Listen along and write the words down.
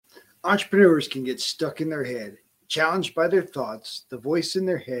Entrepreneurs can get stuck in their head, challenged by their thoughts, the voice in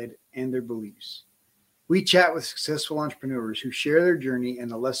their head, and their beliefs. We chat with successful entrepreneurs who share their journey and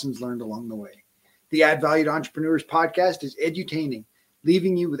the lessons learned along the way. The Add Value to Entrepreneurs podcast is edutaining,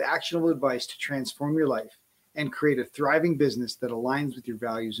 leaving you with actionable advice to transform your life and create a thriving business that aligns with your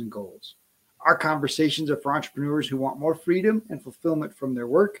values and goals. Our conversations are for entrepreneurs who want more freedom and fulfillment from their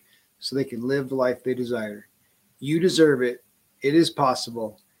work so they can live the life they desire. You deserve it. It is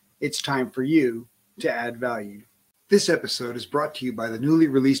possible. It's time for you to add value. This episode is brought to you by the newly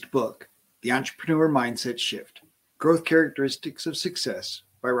released book, The Entrepreneur Mindset Shift, Growth Characteristics of Success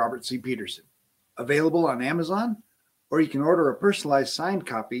by Robert C. Peterson. Available on Amazon, or you can order a personalized signed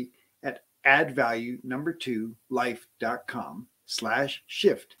copy at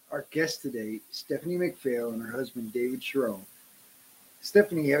addvalue2life.com/shift. Our guest today, Stephanie McPhail, and her husband, David Charon.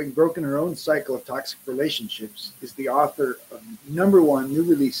 Stephanie, having broken her own cycle of toxic relationships, is the author of #1 new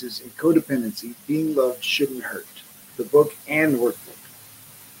releases in Codependency, Being Loved Shouldn't Hurt, the book and workbook.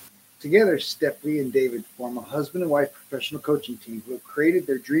 Together, Stephanie and David form a husband and wife professional coaching team who have created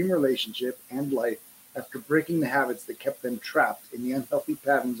their dream relationship and life after breaking the habits that kept them trapped in the unhealthy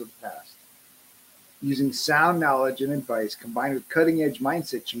patterns of the past. Using sound knowledge and advice combined with cutting-edge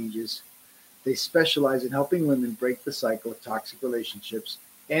mindset changes, they specialize in helping women break the cycle of toxic relationships,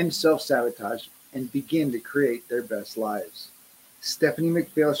 end self-sabotage, and begin to create their best lives. Stephanie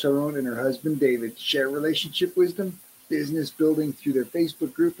McPhail Charon and her husband David share relationship wisdom, business building through their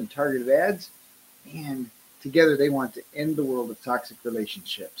Facebook group and targeted ads, and together they want to end the world of toxic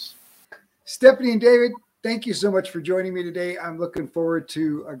relationships. Stephanie and David, thank you so much for joining me today. I'm looking forward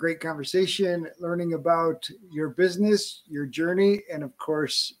to a great conversation, learning about your business, your journey, and of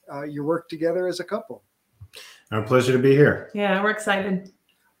course, your work together as a couple. Our pleasure to be here. Yeah, we're excited.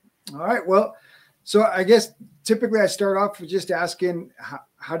 All right. Well, so I guess typically I start off with just asking,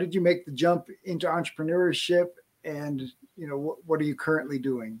 how did you make the jump into entrepreneurship, and what are you currently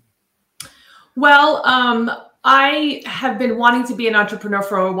doing? Well, I have been wanting to be an entrepreneur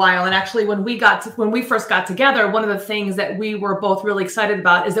for a while. And actually, when we first got together, one of the things that we were both really excited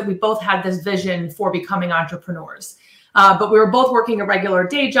about is that we both had this vision for becoming entrepreneurs. But we were both working a regular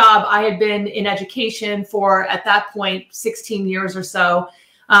day job. I had been in education for, at that point, 16 years or so.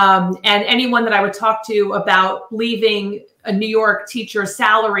 And anyone that I would talk to about leaving a New York teacher's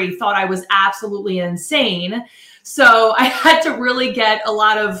salary thought I was absolutely insane. So I had to really get a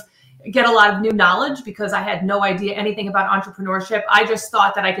lot of new knowledge because I had no idea anything about entrepreneurship. I just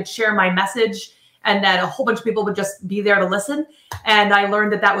thought that I could share my message and that a whole bunch of people would just be there to listen. And I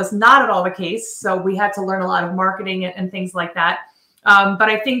learned that that was not at all the case. So we had to learn a lot of marketing and things like that. But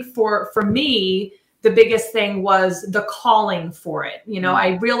I think for me, the biggest thing was the calling for it.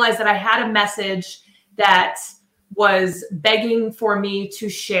 I realized that I had a message that was begging for me to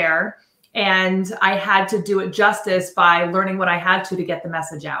share, and I had to do it justice by learning what I had to get the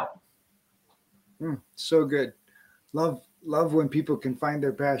message out. So good. Love when people can find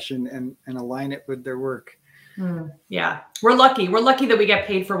their passion and align it with their work. Yeah. We're lucky. We're lucky that we get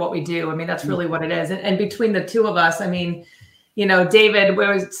paid for what we do. I mean, that's really what it is. And between the two of us, I mean, David, we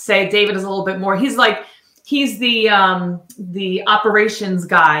always say David is a little bit more, he's the operations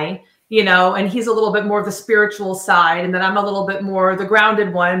guy, and he's a little bit more of the spiritual side. And then I'm a little bit more the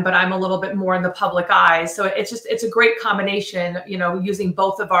grounded one, but I'm a little bit more in the public eye. So it's a great combination, using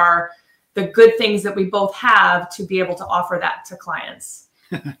both of the good things that we both have to be able to offer that to clients.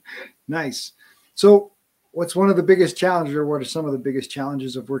 Nice. So what's one of the biggest challenges, or what are some of the biggest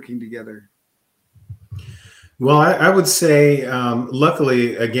challenges of working together? Well, I would say,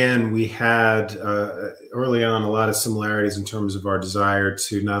 luckily, again, we had early on a lot of similarities in terms of our desire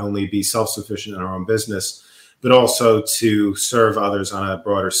to not only be self-sufficient in our own business, but also to serve others on a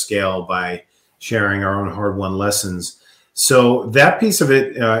broader scale by sharing our own hard-won lessons. So that piece of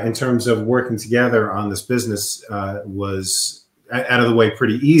it, in terms of working together on this business, was out of the way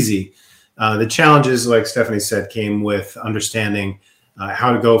pretty easy. The challenges, like Stephanie said, came with understanding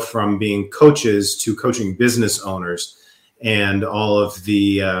how to go from being coaches to coaching business owners, and all of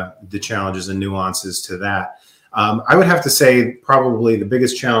the challenges and nuances to that. I would have to say probably the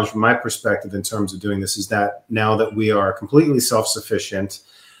biggest challenge from my perspective in terms of doing this is that now that we are completely self-sufficient,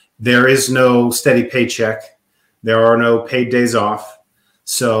 there is no steady paycheck. There are no paid days off.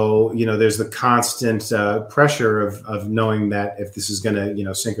 So, there's the constant pressure of knowing that if this is going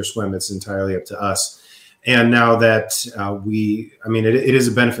to, sink or swim, it's entirely up to us. And now that it is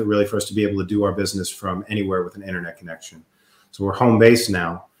a benefit really for us to be able to do our business from anywhere with an internet connection. So we're home based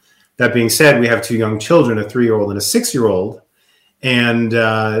now. That being said, we have two young children, a 3-year-old and a 6-year-old. and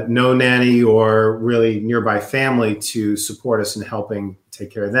no nanny or really nearby family to support us in helping take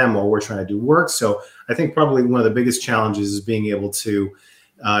care of them while we're trying to do work. So I think probably one of the biggest challenges is being able to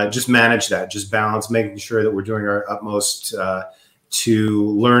just manage that, just balance, making sure that we're doing our utmost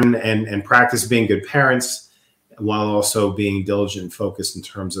to learn and practice being good parents while also being diligent and focused in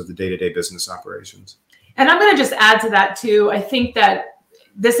terms of the day-to-day business operations. And I'm going to just add to that too. I think that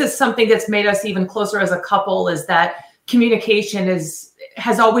this is something that's made us even closer as a couple, is that communication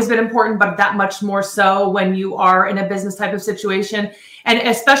has always been important, but that much more so when you are in a business type of situation. And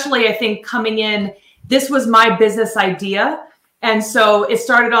especially, I think, coming in, this was my business idea. And so it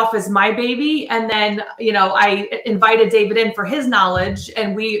started off as my baby. And then, I invited David in for his knowledge,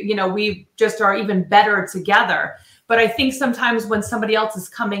 and we just are even better together. But I think sometimes when somebody else is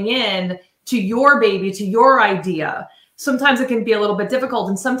coming in to your baby, to your idea, sometimes it can be a little bit difficult.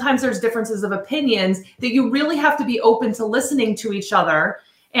 And sometimes there's differences of opinions that you really have to be open to listening to each other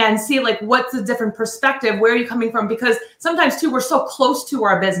and see, like, what's the different perspective? Where are you coming from? Because sometimes too, we're so close to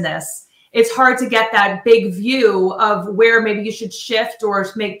our business, it's hard to get that big view of where maybe you should shift or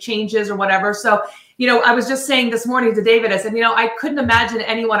make changes or whatever. So, I was just saying this morning to David, I said, I couldn't imagine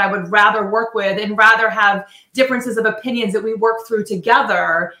anyone I would rather work with and rather have differences of opinions that we work through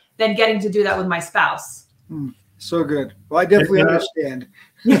together than getting to do that with my spouse. So good. Well, I definitely understand.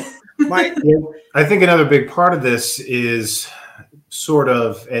 I think another big part of this is sort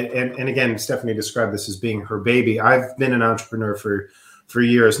of, and again, Stephanie described this as being her baby. I've been an entrepreneur for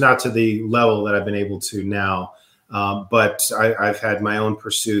years, not to the level that I've been able to now, but I've had my own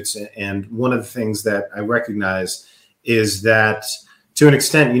pursuits. And one of the things that I recognize is that to an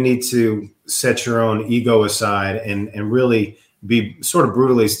extent, you need to set your own ego aside and really be sort of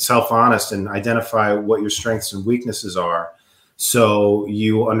brutally self-honest and identify what your strengths and weaknesses are, so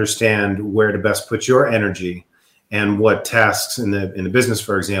you understand where to best put your energy and what tasks in the business,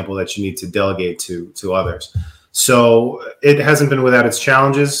 for example, that you need to delegate to others. So it hasn't been without its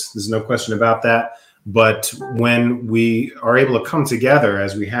challenges. There's no question about that. But when we are able to come together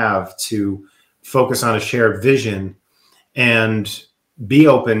as we have to focus on a shared vision and be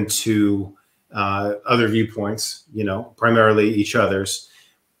open to other viewpoints, primarily each other's,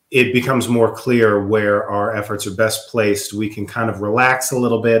 it becomes more clear where our efforts are best placed. We can kind of relax a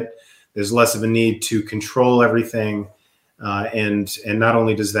little bit. There's less of a need to control everything. And not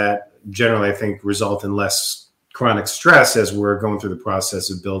only does that generally, I think, result in less chronic stress as we're going through the process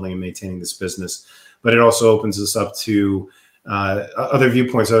of building and maintaining this business, but it also opens us up to other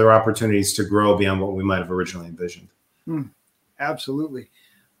viewpoints, other opportunities to grow beyond what we might have originally envisioned. Absolutely.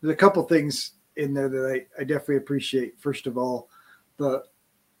 There's a couple things in there that I definitely appreciate. First of all, the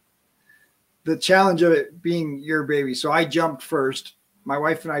challenge of it being your baby. So I jumped first. My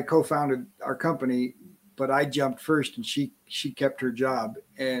wife and I co-founded our company, but I jumped first and she kept her job.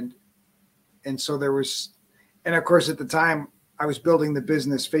 And so there was, and of course at the time I was building the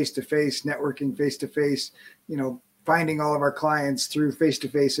business face-to-face, networking face-to-face, finding all of our clients through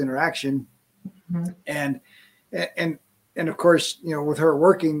face-to-face interaction. And of course, with her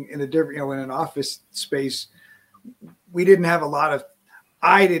working in a different, in an office space, we didn't have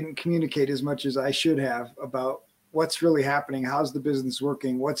I didn't communicate as much as I should have about what's really happening. How's the business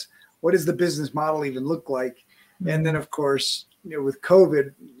working? What does the business model even look like? And then of course, with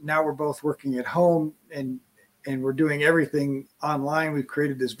COVID, now we're both working at home and we're doing everything online. We've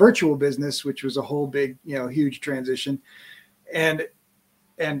created this virtual business, which was a whole big, huge transition. And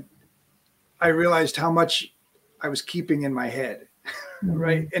I realized how much I was keeping in my head,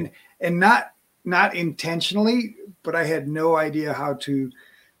 right? And not intentionally, but I had no idea how to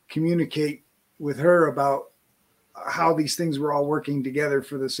communicate with her about how these things were all working together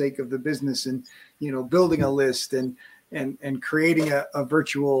for the sake of the business, and building a list and creating a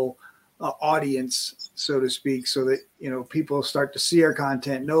virtual audience, so to speak, so that people start to see our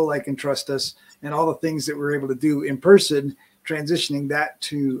content, know, like, and trust us, and all the things that we're able to do in person, transitioning that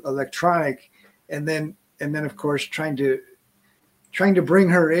to electronic, and then of course trying to bring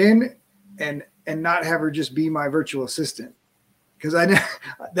her in and not have her just be my virtual assistant, because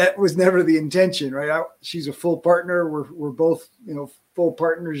that was never the intention, right? She's a full partner. We're both full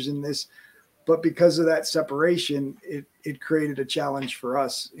partners in this, but because of that separation, it created a challenge for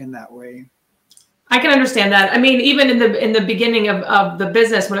us in that way. I can understand that. I mean, even in the beginning of the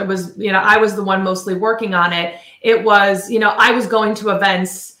business, when it was, I was the one mostly working on it. It was, I was going to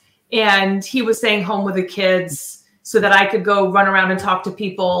events and he was staying home with the kids so that I could go run around and talk to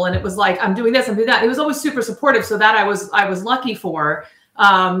people. And it was like, I'm doing this, I'm doing that. He was always super supportive. So that I was lucky for.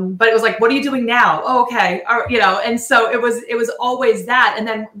 But it was like, what are you doing now? Oh, okay. And so it was always that. And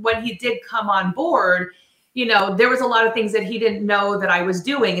then when he did come on board, there was a lot of things that he didn't know that I was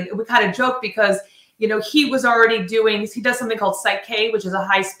doing. And we kind of joked because, he was already he does something called Psych K, which is a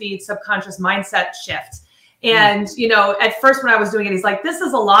high speed subconscious mindset shift. And, at first when I was doing it, he's like, this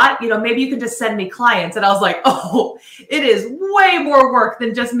is a lot, maybe you can just send me clients. And I was like, oh, it is way more work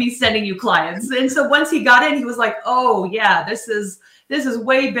than just me sending you clients. And so once he got in, he was like, oh yeah, this is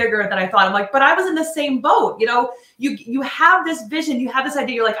way bigger than I thought. I'm like, but I was in the same boat. You have this vision, you have this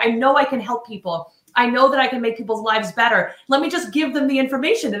idea. You're like, I know I can help people. I know that I can make people's lives better. Let me just give them the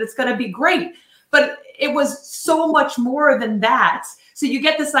information and it's going to be great. But it was so much more than that. So you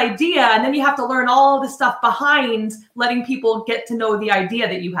get this idea and then you have to learn all the stuff behind letting people get to know the idea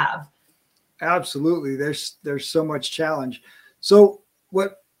that you have. Absolutely. There's so much challenge. So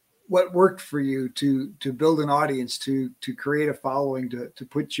what worked for you to build an audience, to create a following, to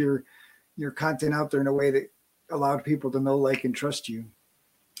put your content out there in a way that allowed people to know, like, and trust you?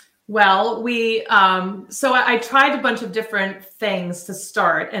 Well, so I tried a bunch of different things to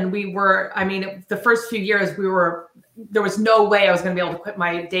start, and the first few years there was no way I was going to be able to quit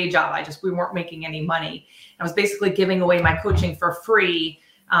my day job. We weren't making any money. I was basically giving away my coaching for free.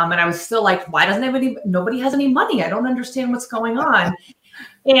 And I was still like, why doesn't nobody has any money? I don't understand what's going on.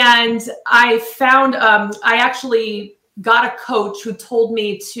 And I found, I actually got a coach who told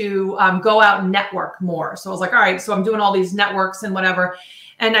me to go out and network more. So I was like, all right, so I'm doing all these networks and whatever.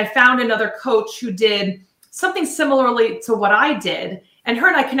 And I found another coach who did something similarly to what I did. And her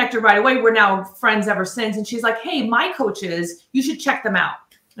and I connected right away. We're now friends ever since. And she's like, hey, my coaches, you should check them out.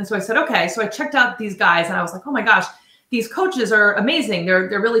 And so I said, okay. So I checked out these guys and I was like, oh my gosh, these coaches are amazing. They're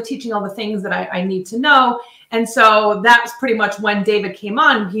really teaching all the things that I need to know. And so that's pretty much when David came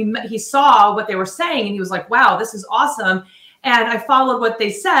on. He saw what they were saying and he was like, wow, this is awesome. And I followed what they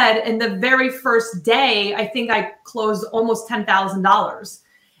said. And the very first day, I think I closed almost $10,000.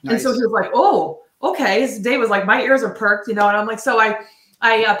 Nice. And so he was like, oh, okay. So Dave was like, my ears are perked, and I'm like, so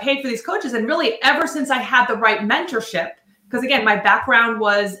I paid for these coaches. And really ever since I had the right mentorship, because again, my background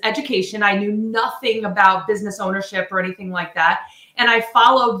was education. I knew nothing about business ownership or anything like that. And I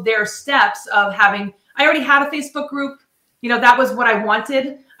followed their steps of I already had a Facebook group. That was what I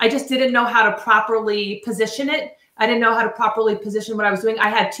wanted. I just didn't know how to properly position it. I didn't know how to properly position what I was doing. I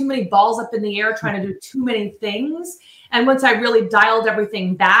had too many balls up in the air trying to do too many things. And once I really dialed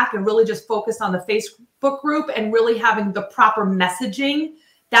everything back and really just focused on the Facebook group and really having the proper messaging,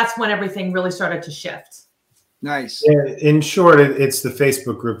 that's when everything really started to shift. Nice. Yeah, in short, it's the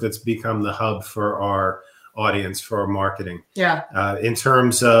Facebook group that's become the hub for our audience, for our marketing. Yeah. In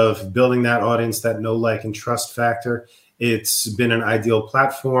terms of building that audience, that know, like, and trust factor, it's been an ideal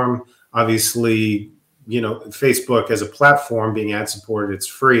platform. Obviously, Facebook as a platform being ad supported, it's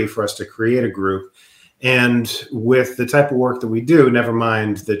free for us to create a group. And with the type of work that we do, never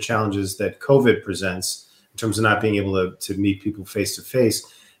mind the challenges that COVID presents in terms of not being able to meet people face to face,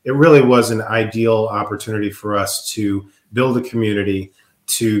 it really was an ideal opportunity for us to build a community,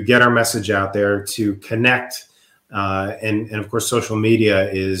 to get our message out there, to connect. And of course, social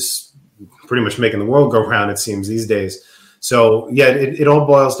media is pretty much making the world go round, it seems, these days. So yeah, it all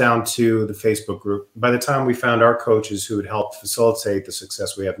boils down to the Facebook group. By the time we found our coaches who would help facilitate the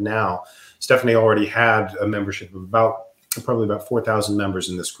success we have now, Stephanie already had a membership of probably about 4,000 members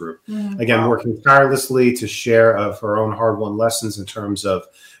in this group. Again, working tirelessly to share of her own hard-won lessons in terms of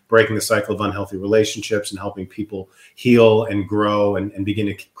breaking the cycle of unhealthy relationships and helping people heal and grow and begin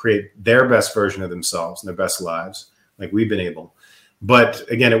to create their best version of themselves and their best lives, like we've been able. But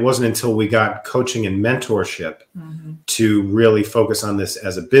again, it wasn't until we got coaching and mentorship to really focus on this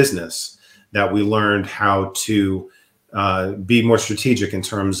as a business that we learned how to be more strategic in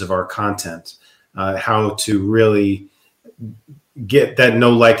terms of our content, how to really get that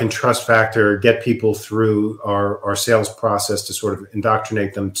know, like, and trust factor, get people through our sales process to sort of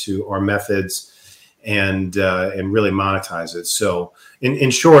indoctrinate them to our methods and really monetize it. So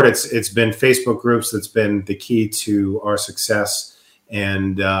in short, it's been Facebook groups that's been the key to our success.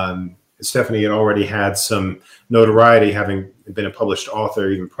 And Stephanie had already had some notoriety, having been a published author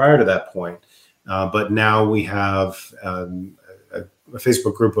even prior to that point. But now we have a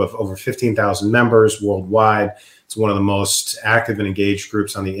Facebook group of over 15,000 members worldwide. It's one of the most active and engaged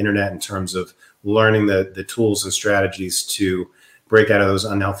groups on the internet in terms of learning the tools and strategies to break out of those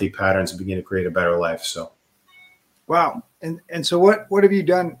unhealthy patterns and begin to create a better life. So, wow. And so what have you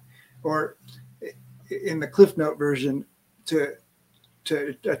done, or in the Cliff Note version, to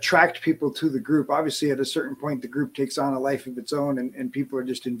attract people to the group? Obviously, at a certain point, the group takes on a life of its own, and people are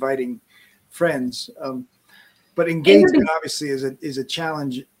just inviting friends. But engagement obviously is a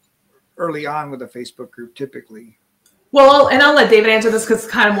challenge early on with a Facebook group, typically. Well, and I'll let David answer this because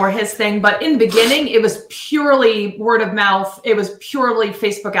it's kind of more his thing. But in the beginning, it was purely word of mouth. It was purely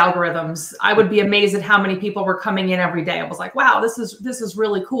Facebook algorithms. I would be amazed at how many people were coming in every day. I was like, wow, this is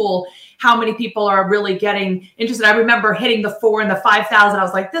really cool. How many people are really getting interested? I remember hitting the 4 and the 5,000. I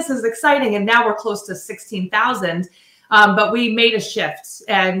was like, this is exciting. And now we're close to 16,000. But we made a shift.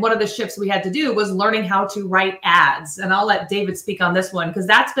 And one of the shifts we had to do was learning how to write ads. And I'll let David speak on this one because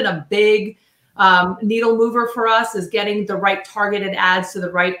that's been a big needle mover for us, is getting the right targeted ads to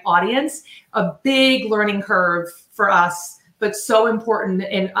the right audience. A big learning curve for us, but so important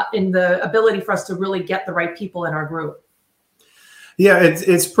in the ability for us to really get the right people in our group. Yeah,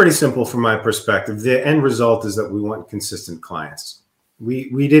 it's pretty simple from my perspective. The end result is that we want consistent clients.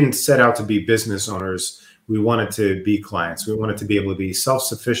 We didn't set out to be business owners. We wanted to be clients. We wanted to be able to be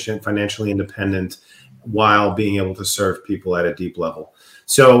self-sufficient, financially independent, while being able to serve people at a deep level.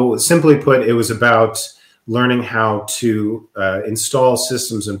 So simply put, it was about learning how to install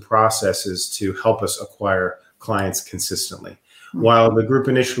systems and processes to help us acquire clients consistently. While the group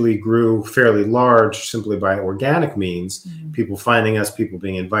initially grew fairly large simply by organic means, people finding us, people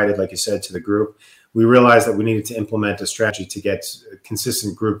being invited, like you said, to the group, we realized that we needed to implement a strategy to get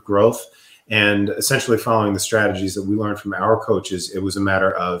consistent group growth. And essentially following the strategies that we learned from our coaches, it was a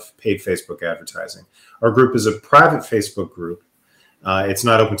matter of paid Facebook advertising. Our group is a private Facebook group. It's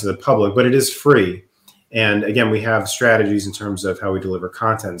not open to the public, but it is free. And again, we have strategies in terms of how we deliver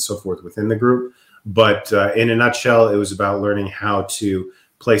content and so forth within the group. But in a nutshell, it was about learning how to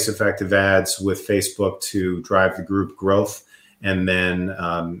place effective ads with Facebook to drive the group growth, and then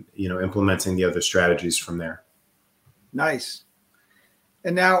implementing the other strategies from there. Nice.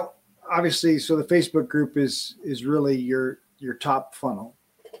 And now, obviously, so the Facebook group is really your top funnel.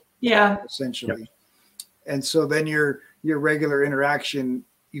 Yeah. Essentially. Yep. And so then your regular interaction,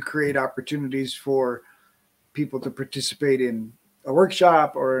 you create opportunities for people to participate in a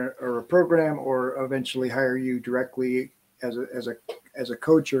workshop or a program, or eventually hire you directly as a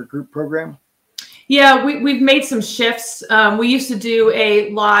coach or a group program. Yeah, we've made some shifts. We used to do a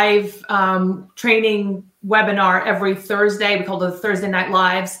live training webinar every Thursday. We called it the Thursday Night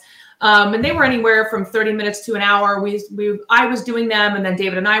Lives. And they were anywhere from 30 minutes to an hour. I was doing them, and then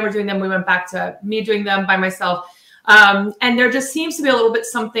David and I were doing them. We went back to me doing them by myself. And there just seems to be a little bit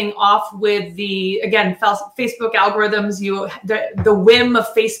something off with Facebook algorithms. The whim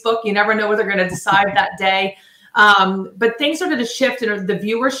of Facebook, you never know what they're going to decide that day. But things started to shift in the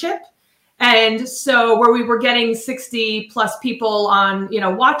viewership. And so where we were getting 60 plus people on,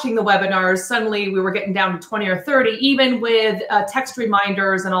 watching the webinars, suddenly we were getting down to 20 or 30, even with text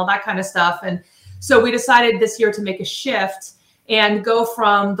reminders and all that kind of stuff. And so we decided this year to make a shift and go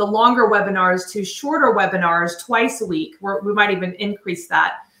from the longer webinars to shorter webinars twice a week. We might even increase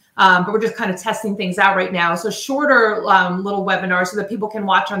that. But we're just kind of testing things out right now. So shorter little webinars so that people can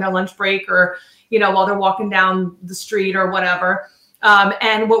watch on their lunch break, or, while they're walking down the street or whatever.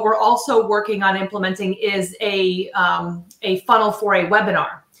 And what we're also working on implementing is a funnel for a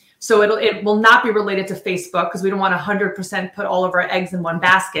webinar. So it will not be related to Facebook, because we don't want 100% put all of our eggs in one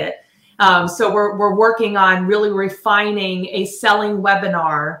basket. So we're working on really refining a selling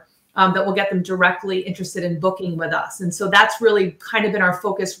webinar that will get them directly interested in booking with us. And so that's really kind of been our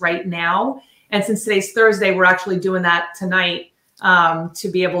focus right now. And since today's Thursday, we're actually doing that tonight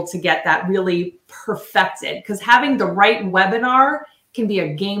to be able to get that really perfected, because having the right webinar can be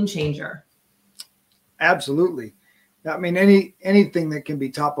a game changer. Absolutely. I mean, anything that can be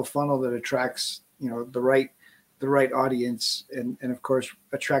top of funnel that attracts, the right audience, and of course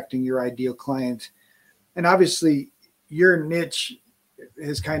attracting your ideal client. And obviously your niche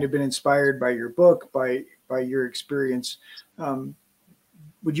has kind of been inspired by your book, by your experience.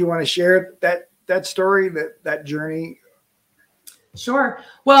 Would you want to share that story, that journey? Sure.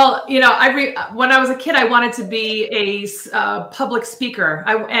 Well, when I was a kid, I wanted to be a public speaker.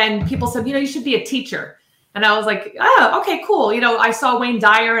 And people said, you should be a teacher. And I was like, oh, okay, cool. I saw Wayne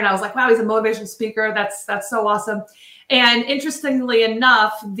Dyer and I was like, wow, he's a motivational speaker. That's so awesome. And interestingly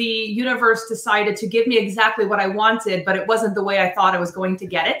enough, the universe decided to give me exactly what I wanted, but it wasn't the way I thought I was going to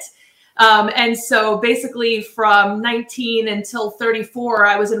get it. And so basically from 19 until 34,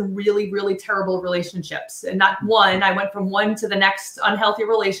 I was in really, really terrible relationships. And not one, I went from one to the next unhealthy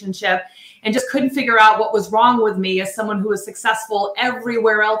relationship and just couldn't figure out what was wrong with me as someone who was successful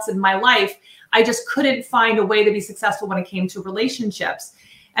everywhere else in my life. I just couldn't find a way to be successful when it came to relationships.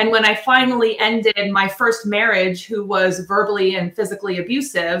 And when I finally ended my first marriage, who was verbally and physically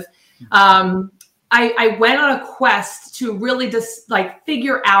abusive, I went on a quest to really just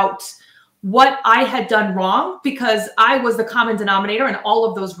figure out what I had done wrong, because I was the common denominator in all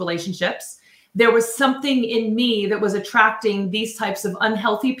of those relationships. there was something in me that was attracting these types of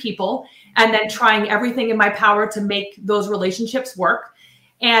unhealthy people and then trying everything in my power to make those relationships work.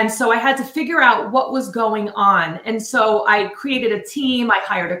 And so I had to figure out what was going on. And so I created a team. I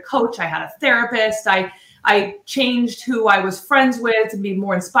hired a coach. I had a therapist. I changed who I was friends with to be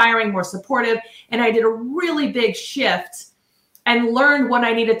more inspiring, more supportive. And I did a really big shift and learned what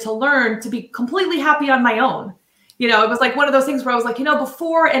I needed to learn to be completely happy on my own. You know, it was like one of those things where I was like, you know,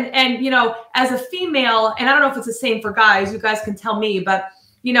 before and you know, as a female, and I don't know if it's the same for guys, you guys can tell me, but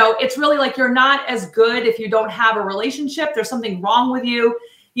you know, it's really like you're not as good if you don't have a relationship. There's something wrong with you,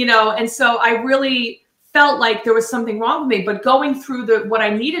 you know. And so I really felt like there was something wrong with me. But going through what I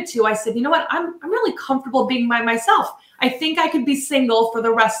needed to, I said, you know what, I'm really comfortable being by myself. I think I could be single for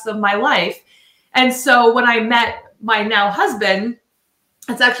the rest of my life. And so when I met my now husband,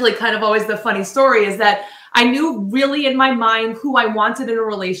 it's actually kind of always the funny story is that I knew really in my mind who I wanted in a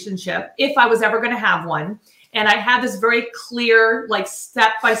relationship, if I was ever going to have one. And I had this very clear, like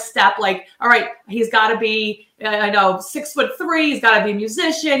step by step, like, all right, he's got to be, 6'3", he's got to be a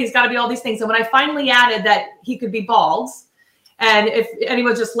musician, he's got to be all these things. And when I finally added that he could be bald, and if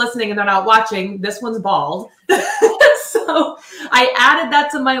anyone's just listening and they're not watching, this one's bald. So I added that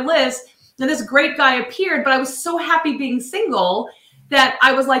to my list, and this great guy appeared, but I was so happy being single that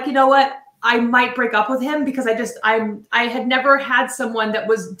I was like, you know what? I might break up with him because I had never had someone that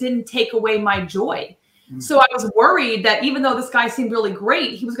didn't take away my joy. So I was worried that even though this guy seemed really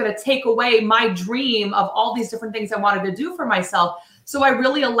great, he was going to take away my dream of all these different things I wanted to do for myself. So I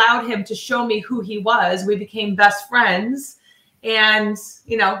really allowed him to show me who he was. We became best friends. And,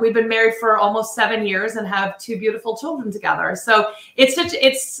 you know, we've been married for almost 7 years and have 2 beautiful children together. So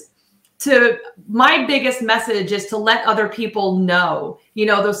my biggest message is to let other people know, you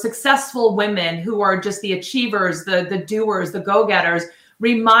know, those successful women who are just the achievers, the doers, the go-getters,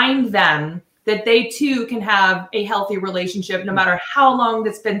 remind them that they too can have a healthy relationship, no matter how long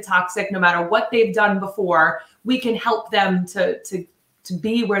that's been toxic, no matter what they've done before. We can help them to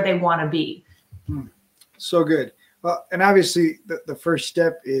be where they want to be. So good. Well, and obviously the first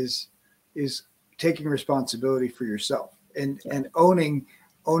step is taking responsibility for yourself and owning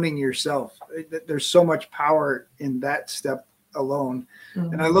yourself. There's so much power in that step alone.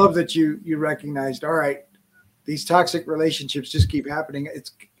 Mm-hmm. And I love that you recognized, all right, these toxic relationships just keep happening.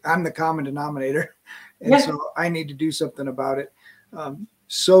 I'm the common denominator. And so I need to do something about it.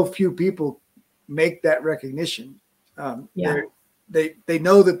 So few people make that recognition. They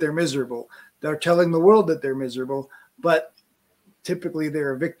know that they're miserable. They're telling the world that they're miserable, but typically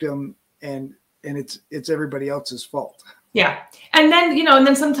they're a victim and it's everybody else's fault. Yeah. And then, you know, and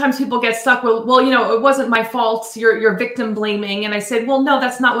then sometimes people get stuck with, well, you know, it wasn't my fault. You're victim blaming. And I said, well, no,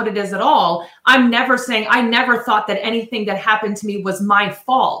 that's not what it is at all. I'm never saying, I never thought that anything that happened to me was my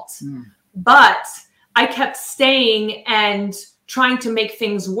fault, but I kept staying and trying to make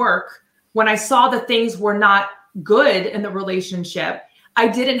things work. When I saw that things were not good in the relationship, I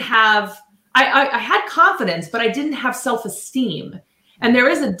had confidence, but I didn't have self-esteem. And there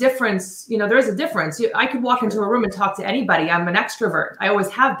is a difference, you know, there is a difference. I could walk into a room and talk to anybody. I'm an extrovert. I always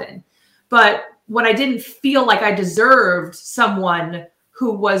have been. But when I didn't feel like I deserved someone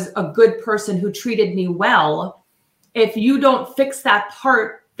who was a good person who treated me well, if you don't fix that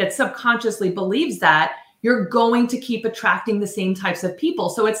part that subconsciously believes that, you're going to keep attracting the same types of people.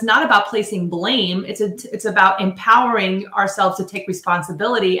 So it's not about placing blame. It's about empowering ourselves to take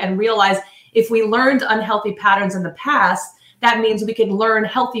responsibility and realize if we learned unhealthy patterns in the past, that means we can learn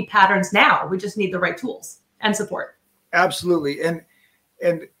healthy patterns now. We just need the right tools and support. Absolutely.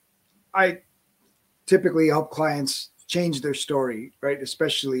 And I typically help clients change their story, right?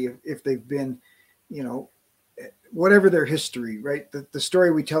 Especially if they've been, you know, whatever their history, right? The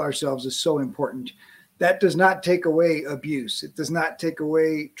story we tell ourselves is so important. That does not take away abuse. It does not take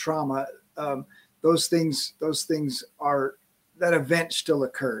away trauma. Those things are, that event still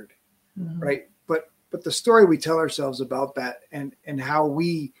occurred, right? But the story we tell ourselves about that and how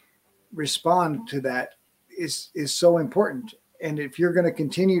we respond to that is so important. And if you're going to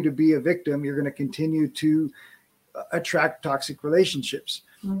continue to be a victim, you're going to continue to attract toxic relationships.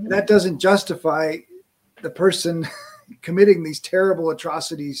 That doesn't justify the person committing these terrible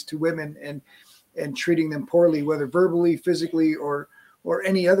atrocities to women and treating them poorly, whether verbally, physically, or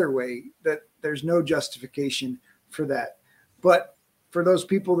any other way. That there's no justification for that. But for those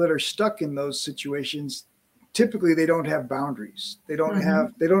people that are stuck in those situations, typically they don't have boundaries. They don't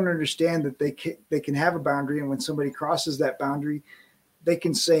understand that they can have a boundary. And when somebody crosses that boundary, they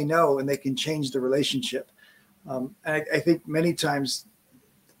can say no and they can change the relationship. And I think many times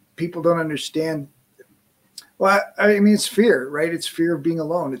people don't understand. Well, I mean, it's fear, right? It's fear of being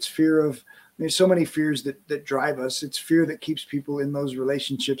alone. It's fear of There's so many fears that drive us. It's fear that keeps people in those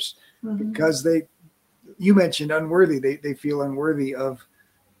relationships because you mentioned unworthy. They feel unworthy of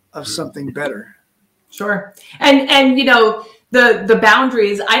something better. Sure. And you know, the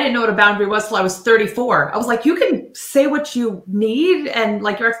boundaries, I didn't know what a boundary was till I was 34. I was like, you can say what you need and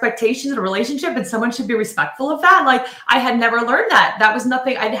like your expectations in a relationship, and someone should be respectful of that. Like, I had never learned that. That was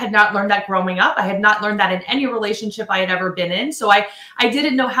nothing. I had not learned that growing up. I had not learned that in any relationship I had ever been in. So I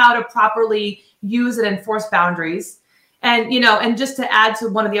didn't know how to properly use and enforce boundaries. And, you know, and just to add to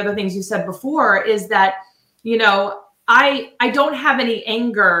one of the other things you said before is that, you know, I don't have any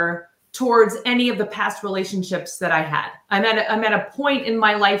anger towards any of the past relationships that I had. I'm at a point in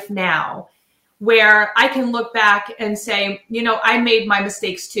my life now where I can look back and say, you know, I made my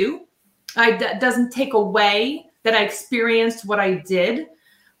mistakes too. It doesn't take away that I experienced what I did,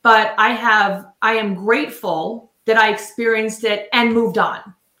 but I am grateful that I experienced it and moved on.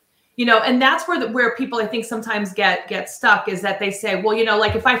 You know, and that's where people, I think, sometimes get stuck, is that they say, well, you know,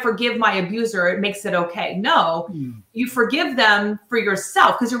 like if I forgive my abuser, it makes it okay. No, you forgive them for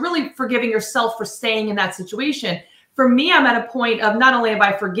yourself, because you're really forgiving yourself for staying in that situation. For me, I'm at a point of not only have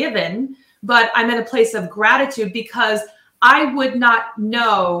I forgiven, but I'm in a place of gratitude, because I would not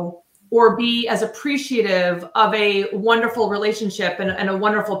know or be as appreciative of a wonderful relationship and a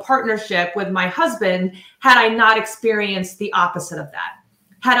wonderful partnership with my husband had I not experienced the opposite of that.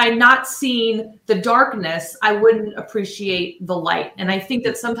 Had I not seen the darkness, I wouldn't appreciate the light. And I think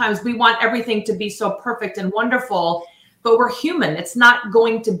that sometimes we want everything to be so perfect and wonderful, but we're human. It's not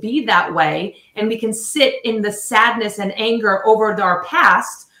going to be that way. And we can sit in the sadness and anger over our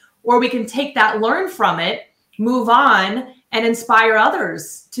past, or we can take that, learn from it, move on, and inspire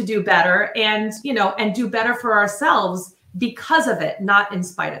others to do better, and, you know, and do better for ourselves because of it, not in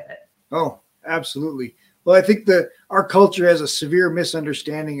spite of it. Oh, absolutely. Well, I think that our culture has a severe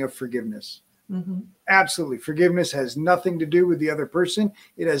misunderstanding of forgiveness. Absolutely. Forgiveness has nothing to do with the other person.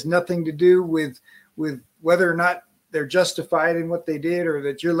 It has nothing to do with whether or not they're justified in what they did, or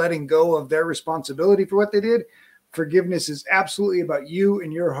that you're letting go of their responsibility for what they did. Forgiveness is absolutely about you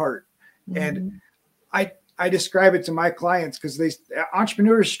and your heart. And I describe it to my clients, because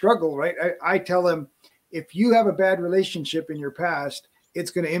entrepreneurs struggle, right? I tell them, if you have a bad relationship in your past,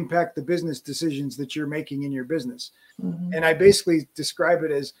 it's going to impact the business decisions that you're making in your business. And I basically describe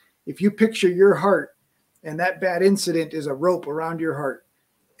it as, if you picture your heart and that bad incident is a rope around your heart,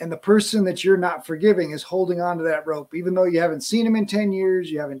 and the person that you're not forgiving is holding on to that rope, even though you haven't seen them in 10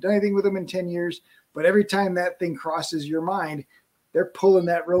 years, you haven't done anything with them in 10 years, but every time that thing crosses your mind, they're pulling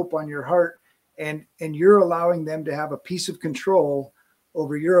that rope on your heart, and you're allowing them to have a piece of control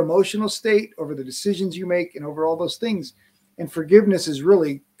over your emotional state, over the decisions you make, and over all those things. And forgiveness is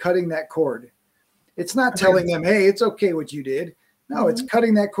really cutting that cord. It's not telling them, hey, it's okay what you did. No, it's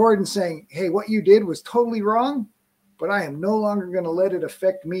cutting that cord and saying, hey, what you did was totally wrong, but I am no longer going to let it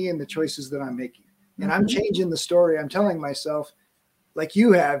affect me and the choices that I'm making. And I'm changing the story. I'm telling myself, like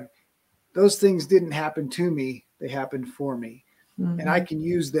you have, those things didn't happen to me. They happened for me. And I can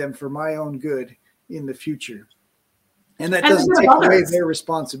use them for my own good in the future. And that doesn't take away their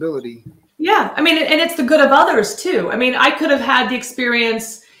responsibility. Yeah. I mean, and it's the good of others too. I mean, I could have had the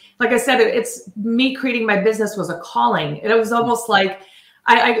experience, like I said, it's me creating my business was a calling. And it was almost like,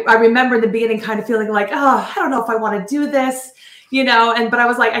 I remember in the beginning kind of feeling like, oh, I don't know if I want to do this, you know, but I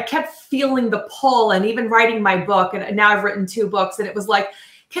was like, I kept feeling the pull, and even writing my book. And now I've written 2 books, and it was like,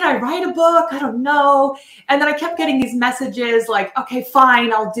 can I write a book? I don't know. And then I kept getting these messages like, okay,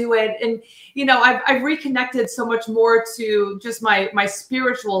 fine, I'll do it. And, you know, I've reconnected so much more to just my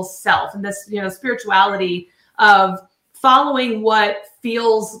spiritual self, and this, you know, spirituality of following what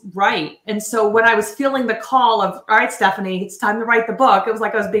feels right. And so when I was feeling the call of, all right, Stephanie, it's time to write the book, it was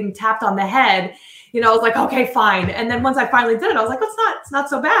like I was being tapped on the head. You know, I was like, okay, fine. And then once I finally did it, I was like, it's not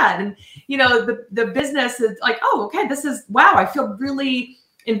so bad. And, you know, the business is like, oh, okay, this is, wow, I feel really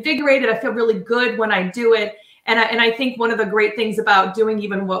invigorated. I feel really good when I do it. And I think one of the great things about doing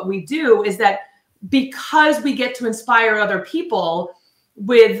even what we do is that because we get to inspire other people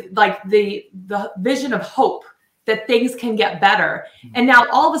with like the vision of hope that things can get better. And now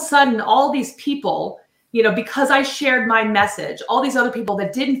all of a sudden, all these people, you know, because I shared my message, all these other people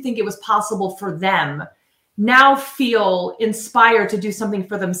that didn't think it was possible for them now feel inspired to do something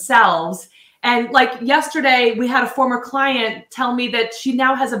for themselves. And like yesterday, we had a former client tell me that she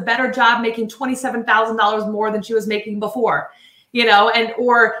now has a better job making $27,000 more than she was making before. and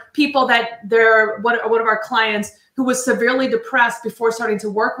or people that one of our clients who was severely depressed before starting to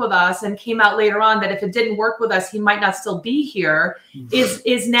work with us and came out later on that if it didn't work with us, he might not still be here,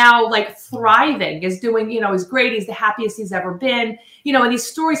 is now like thriving, is doing, is great. He's the happiest he's ever been, and these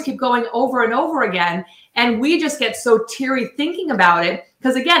stories keep going over and over again. And we just get so teary thinking about it.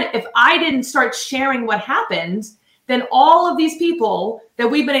 Because again, if I didn't start sharing what happened, then all of these people that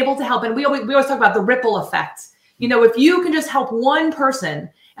we've been able to help, and we always talk about the ripple effect. If you can just help one person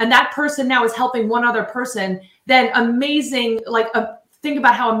and that person now is helping one other person, then amazing, think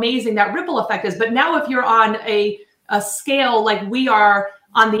about how amazing that ripple effect is. But now if you're on a scale like we are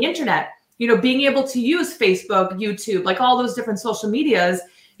on the internet, being able to use Facebook, YouTube, like all those different social medias,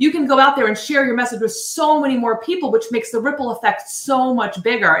 you can go out there and share your message with so many more people, which makes the ripple effect so much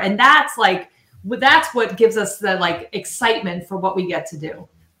bigger. And that's what gives us the excitement for what we get to do.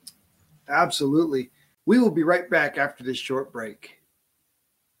 Absolutely. We will be right back after this short break.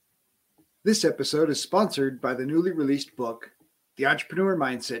 This episode is sponsored by the newly released book, The Entrepreneur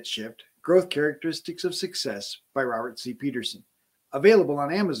Mindset Shift, Growth Characteristics of Success by Robert C. Peterson. Available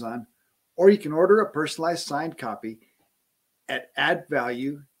on Amazon, or you can order a personalized signed copy at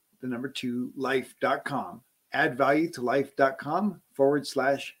addvalue2life.com.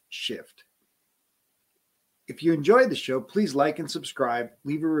 addvalue2life.com/shift. If you enjoyed the show, please like and subscribe,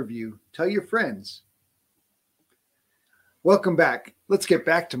 leave a review, tell your friends. Welcome back. Let's get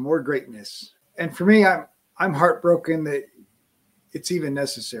back to more greatness. And for me, I'm heartbroken that it's even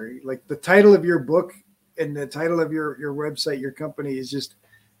necessary. Like the title of your book and the title of your website, your company is just,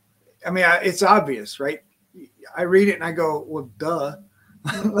 it's obvious, right? I read it and I go, well, duh.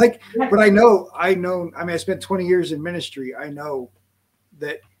 But I know, I spent 20 years in ministry. I know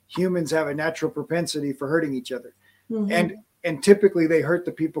that humans have a natural propensity for hurting each other. Mm-hmm. And typically they hurt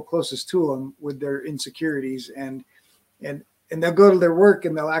the people closest to them with their insecurities, and they'll go to their work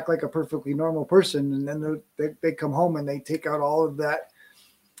and they'll act like a perfectly normal person. And then they come home and they take out all of that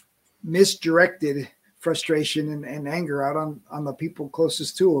misdirected frustration and anger out on the people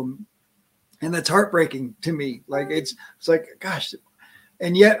closest to them. And that's heartbreaking to me. It's like, gosh.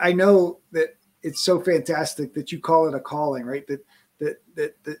 And yet I know that it's so fantastic that you call it a calling, right? That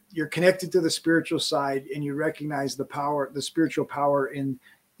you're connected to the spiritual side and you recognize the spiritual power in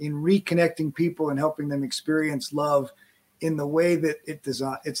reconnecting people and helping them experience love in the way that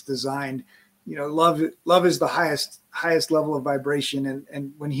it's designed. Love is the highest level of vibration.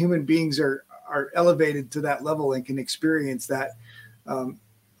 And when human beings are elevated to that level and can experience that,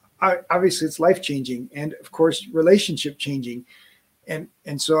 obviously it's life-changing and of course relationship changing. And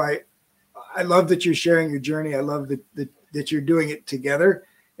so I love that you're sharing your journey. I love that you're doing it together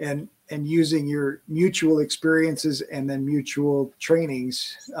and using your mutual experiences and then mutual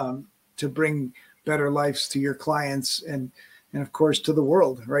trainings to bring better lives to your clients and of course to the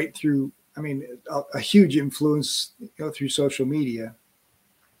world, right? Through, a huge influence, through social media.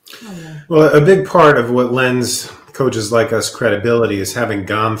 Well, a big part of what lends coaches like us credibility is having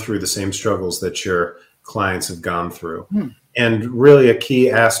gone through the same struggles that your clients have gone through. And really a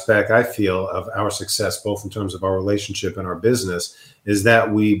key aspect, I feel, of our success, both in terms of our relationship and our business, is that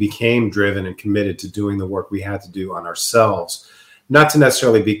we became driven and committed to doing the work we had to do on ourselves, not to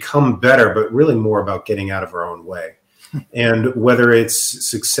necessarily become better, but really more about getting out of our own way. And whether it's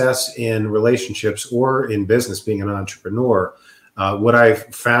success in relationships or in business, being an entrepreneur, what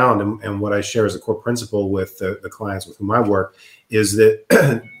I've found and what I share as a core principle with the clients with whom I work is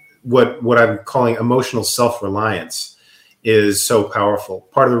that what I'm calling emotional self-reliance is so powerful.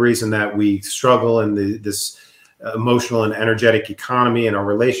 Part of the reason that we struggle in this emotional and energetic economy in our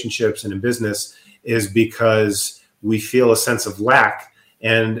relationships and in business is because we feel a sense of lack.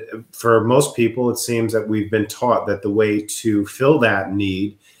 And for most people, it seems that we've been taught that the way to fill that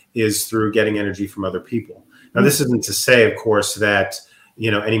need is through getting energy from other people. Now, this isn't to say, of course, that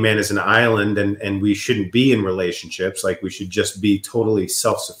any man is an island and we shouldn't be in relationships, like we should just be totally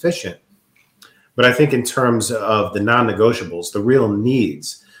self-sufficient. But I think in terms of the non-negotiables, the real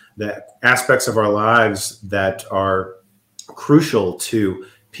needs, the aspects of our lives that are crucial to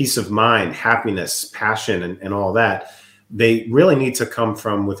peace of mind, happiness, passion, and all that, they really need to come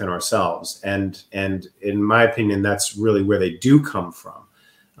from within ourselves. And in my opinion, that's really where they do come from.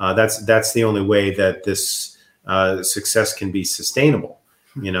 That's the only way that this success can be sustainable.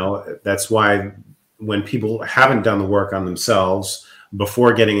 That's why when people haven't done the work on themselves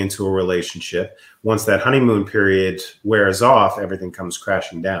before getting into a relationship, once that honeymoon period wears off, everything comes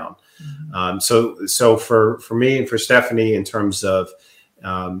crashing down. So for me and for Stephanie, in terms of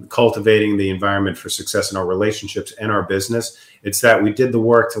cultivating the environment for success in our relationships and our business. It's that we did the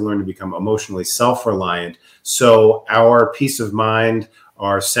work to learn to become emotionally self-reliant. So our peace of mind,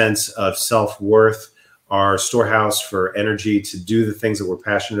 our sense of self-worth, our storehouse for energy to do the things that we're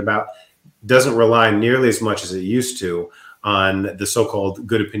passionate about doesn't rely nearly as much as it used to on the so-called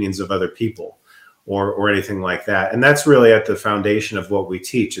good opinions of other people or anything like that. And that's really at the foundation of what we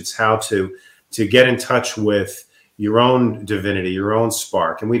teach. It's how to get in touch with your own divinity, your own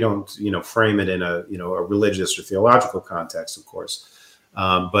spark. And we don't, frame it in a religious or theological context, of course.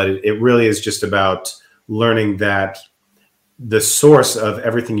 But it really is just about learning that the source of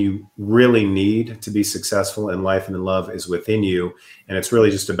everything you really need to be successful in life and in love is within you. And it's really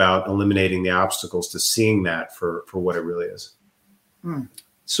just about eliminating the obstacles to seeing that for what it really is.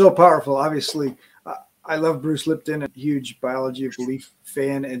 So powerful. Obviously, I love Bruce Lipton, a huge biology of belief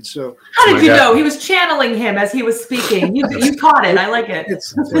fan. And so how did you know? He was channeling him as he was speaking. You caught it. I like it.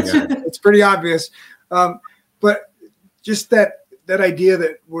 It's pretty obvious. But just that idea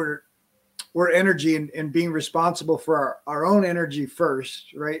that we're energy and being responsible for our own energy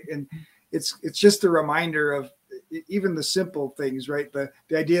first, right? And it's just a reminder of even the simple things, right? The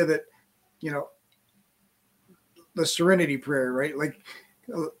idea that, the serenity prayer, right? Like,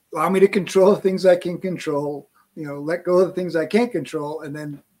 allow me to control the things I can control, let go of the things I can't control, and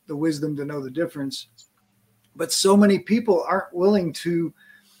then the wisdom to know the difference. But so many people aren't willing to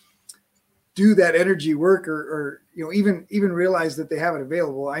do that energy work or even realize that they have it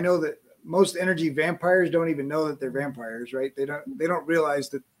available. I know that most energy vampires don't even know that they're vampires, right? They don't realize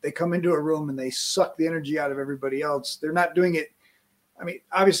that they come into a room and they suck the energy out of everybody else. They're not doing it. I mean,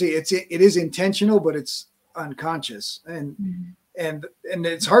 obviously it is intentional, but it's unconscious. And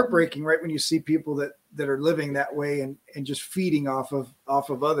it's heartbreaking, right? When you see people that are living that way and just feeding off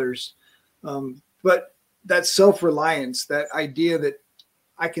of others. But that self-reliance, that idea that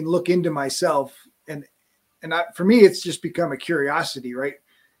I can look into myself and for me, it's just become a curiosity, right?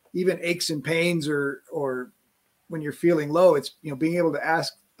 Even aches and pains or when you're feeling low, it's, being able to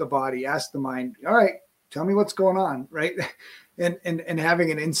ask the body, ask the mind, all right, tell me what's going on. Right. And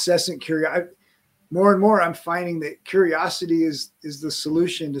having an incessant curiosity. More and more, I'm finding that curiosity is the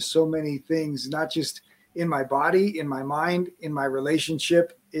solution to so many things, not just in my body, in my mind, in my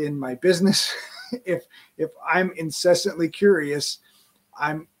relationship, in my business. If I'm incessantly curious,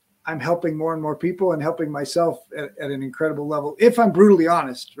 I'm helping more and more people and helping myself at an incredible level. If I'm brutally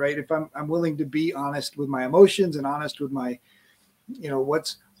honest, right? If I'm willing to be honest with my emotions and honest with my,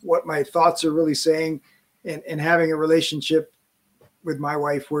 what my thoughts are really saying, and having a relationship with my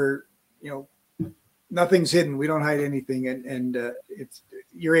wife where, nothing's hidden. We don't hide anything. And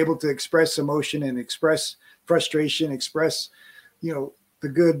you're able to express emotion and express frustration, express, the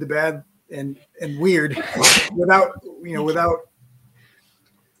good, the bad, and weird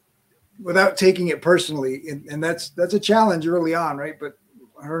without taking it personally. And that's a challenge early on, right? But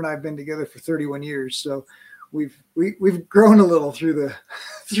her and I have been together for 31 years. So we've grown a little through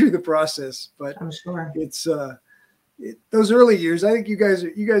the process, but I'm sure it's, those early years, I think you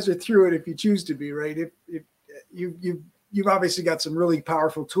guys are through it if you choose to be, right? If you've obviously got some really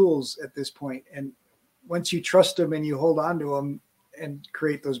powerful tools at this point, and once you trust them and you hold on to them and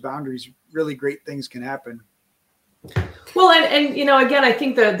create those boundaries, really great things can happen. Well, and again, I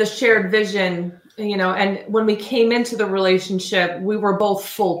think the shared vision, and when we came into the relationship, we were both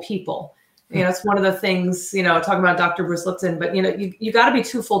full people. It's one of the things, talking about Dr. Bruce Lipton, but you got to be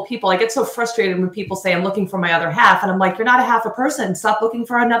two full people. I get so frustrated when people say I'm looking for my other half, and I'm like, you're not a half a person. Stop looking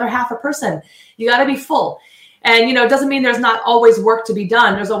for another half a person. You got to be full. And, it doesn't mean there's not always work to be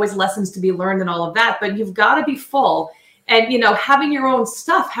done. There's always lessons to be learned and all of that, but you've got to be full and, having your own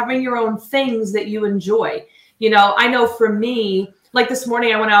stuff, having your own things that you enjoy. I know for me, like this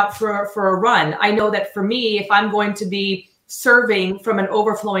morning, I went out for a run. I know that for me, if I'm going to be serving from an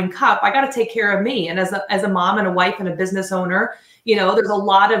overflowing cup, I got to take care of me. And as a mom and a wife and a business owner, there's a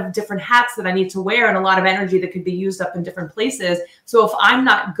lot of different hats that I need to wear and a lot of energy that could be used up in different places. So if I'm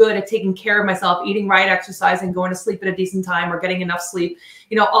not good at taking care of myself, eating right, exercising, going to sleep at a decent time or getting enough sleep,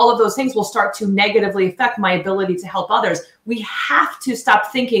 all of those things will start to negatively affect my ability to help others. We have to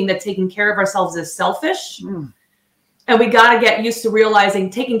stop thinking that taking care of ourselves is selfish. And we got to get used to realizing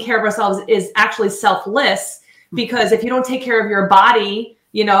taking care of ourselves is actually selfless. Because if you don't take care of your body,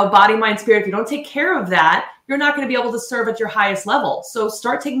 body, mind, spirit, if you don't take care of that, you're not going to be able to serve at your highest level. So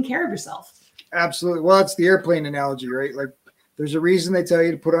start taking care of yourself. Absolutely. Well, it's the airplane analogy, right? Like there's a reason they tell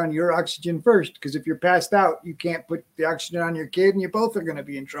you to put on your oxygen first, because if you're passed out, you can't put the oxygen on your kid and you both are going to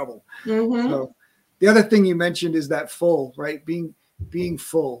be in trouble. Mm-hmm. So the other thing you mentioned is that full, right? Being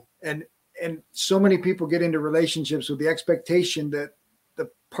full. And so many people get into relationships with the expectation that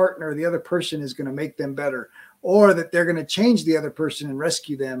partner, the other person is going to make them better, or that they're going to change the other person and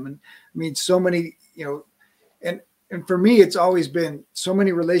rescue them. And I mean, so many, and for me, it's always been so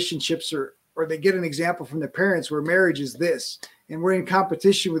many relationships or they get an example from their parents where marriage is this, and we're in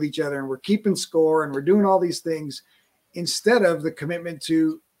competition with each other and we're keeping score and we're doing all these things instead of the commitment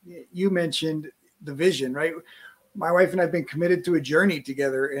to, you mentioned the vision, right? My wife and I have been committed to a journey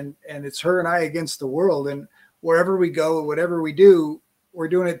together, and it's her and I against the world. And wherever we go, whatever we do, we're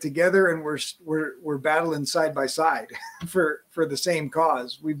doing it together, and we're battling side by side for the same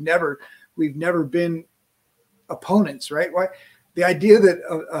cause. We've never been opponents, right? Why the idea that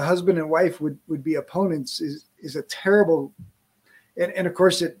a husband and wife would be opponents is a terrible, and of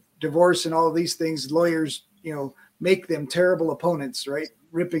course, at divorce and all of these things, lawyers, make them terrible opponents, right?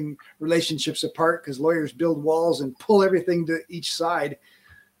 Ripping relationships apart because lawyers build walls and pull everything to each side.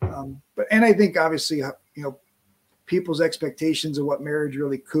 And I think obviously, people's expectations of what marriage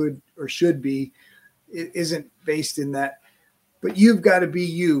really could or should be isn't based in that. But you've got to be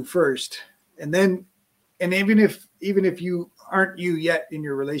you first, and even if you aren't you yet in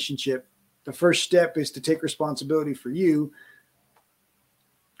your relationship, the first step is to take responsibility for you,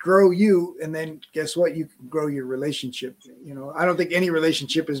 grow you, and then guess what? You can grow your relationship. I don't think any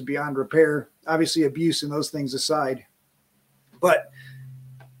relationship is beyond repair, obviously abuse and those things aside, but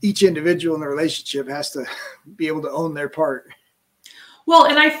each individual in the relationship has to be able to own their part. Well,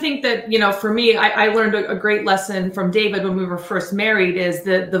 and I think that, for me, I learned a great lesson from David when we were first married is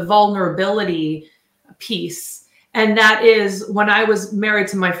the vulnerability piece. And that is when I was married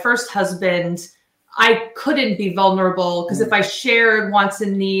to my first husband, I couldn't be vulnerable because if I shared wants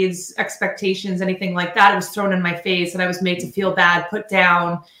and needs, expectations, anything like that, it was thrown in my face and I was made to feel bad, put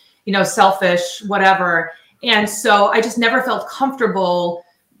down, selfish, whatever. And so I just never felt comfortable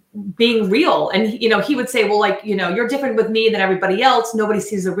being real. And, he would say, well, you're different with me than everybody else. Nobody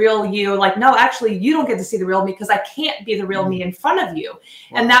sees the real you. Like, no, actually, you don't get to see the real me because I can't be the real me in front of you.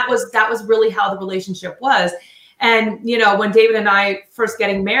 Wow. And that was really how the relationship was. And, when David and I first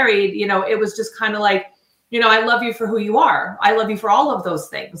getting married, it was just kind of like, I love you for who you are. I love you for all of those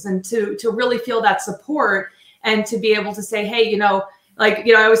things. And to really feel that support and to be able to say, hey, I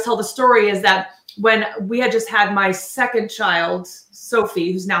always tell the story is that when we had just had my second child,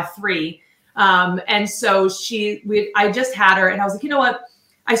 Sophie, who's now 3. And so I just had her and I was like, you know what?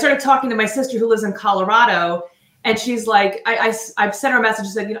 I started talking to my sister who lives in Colorado. And she's like, I sent her a message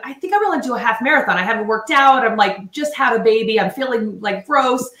and said, I think I really want to do a half marathon. I haven't worked out. I'm like, just had a baby. I'm feeling like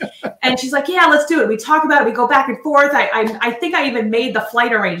gross. And she's like, yeah, let's do it. We talk about it. We go back and forth. I think I even made the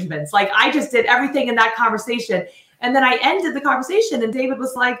flight arrangements. Like I just did everything in that conversation. And then I ended the conversation and David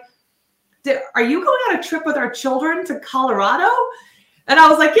was like, are you going on a trip with our children to Colorado? And I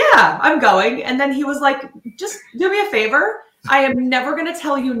was like, yeah, I'm going. And then he was like, just do me a favor. I am never going to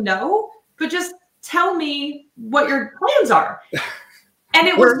tell you no, but just tell me what your plans are. And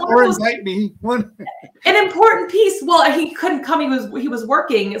it was an important piece. Well, he couldn't come. He was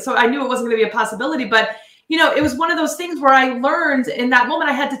working. So I knew it wasn't going to be a possibility, but it was one of those things where I learned in that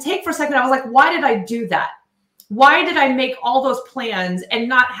moment I had to take for a second. I was like, why did I do that? Why did I make all those plans and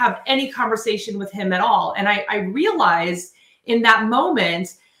not have any conversation with him at all? And I realized in that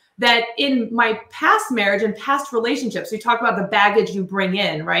moment that in my past marriage and past relationships, we talk about the baggage you bring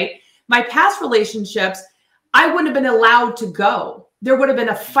in, right? My past relationships, I wouldn't have been allowed to go. There would have been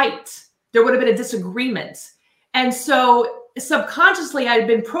a fight. There would have been a disagreement. And so subconsciously, I had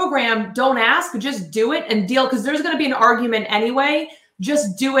been programmed, don't ask, just do it and deal, because there's going to be an argument anyway.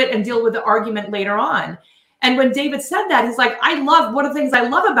 Just do it and deal with the argument later on. And when David said that, he's like, one of the things I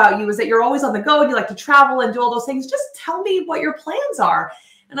love about you is that you're always on the go and you like to travel and do all those things. Just tell me what your plans are.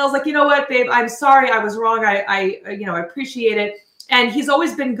 And I was like, you know what, babe, I'm sorry. I was wrong. I appreciate it. And he's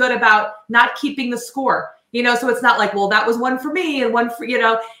always been good about not keeping the score, so it's not like, well, that was one for me and one for,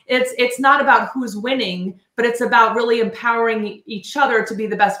 it's not about who's winning, but it's about really empowering each other to be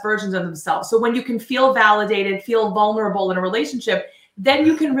the best versions of themselves. So when you can feel validated, feel vulnerable in a relationship, then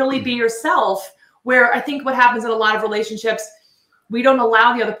you can really be yourself. Where I think what happens in a lot of relationships, we don't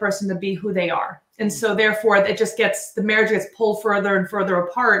allow the other person to be who they are. And so therefore the marriage gets pulled further and further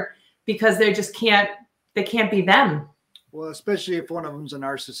apart because they can't be them. Well, especially if one of them's a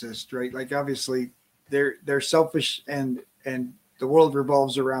narcissist, right? Like obviously they're selfish and the world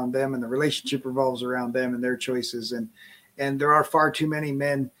revolves around them and the relationship revolves around them and their choices. And there are far too many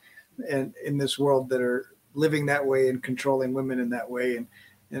men in this world that are living that way and controlling women in that way. And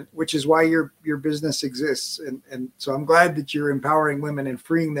which is why your business exists. And so I'm glad that you're empowering women and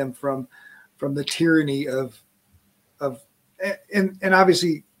freeing them from the tyranny of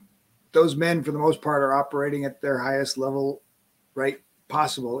obviously those men for the most part are operating at their highest level, right?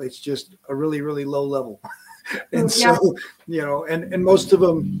 possible. It's just a really, really low level. And so, and most of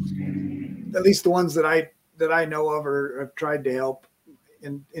them, at least the ones that I know of or have tried to help,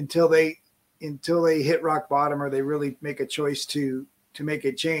 and until they hit rock bottom or they really make a choice to make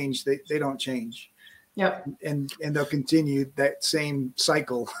a change, they don't change. Yep. And they'll continue that same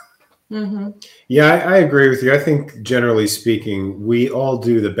cycle. Mm-hmm. Yeah, I agree with you. I think generally speaking, we all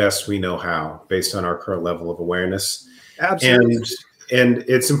do the best we know how based on our current level of awareness. Absolutely. And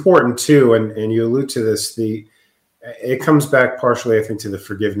it's important too, and you allude to this, it comes back partially, I think, to the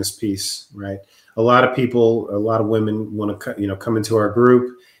forgiveness piece, right? A lot of people, a lot of women want to, come into our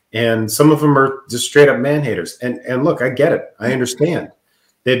group, and some of them are just straight up man haters. And look, I get it. I understand.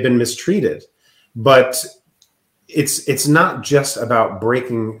 They've been mistreated, but it's not just about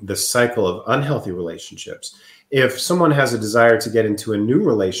breaking the cycle of unhealthy relationships. If someone has a desire to get into a new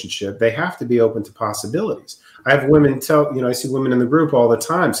relationship, they have to be open to possibilities. I have women I see women in the group all the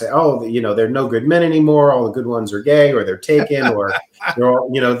time say, oh, they're no good men anymore. All the good ones are gay, or they're taken, or they're all,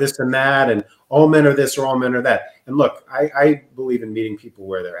 this and that. And all men are this or all men are that. And look, I believe in meeting people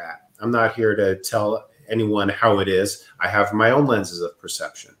where they're at. I'm not here to tell anyone how it is. I have my own lenses of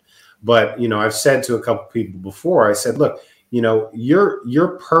perception. But, I've said to a couple people before, I said, look,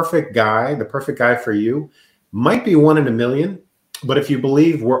 your perfect guy, the perfect guy for you might be 1 in a million. But if you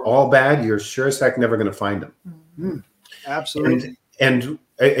believe we're all bad, you're sure as heck never going to find them. Mm-hmm. Absolutely. And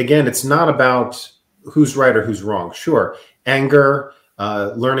again, it's not about who's right or who's wrong. Sure. Anger,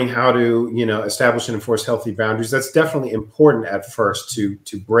 learning how to, establish and enforce healthy boundaries. That's definitely important at first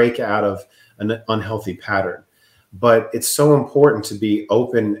to break out of an unhealthy pattern. But it's so important to be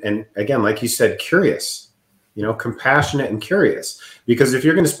open and, again, like you said, curious, compassionate and curious. Because if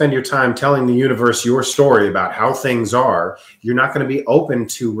you're going to spend your time telling the universe your story about how things are, you're not going to be open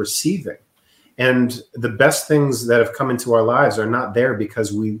to receiving. And the best things that have come into our lives are not there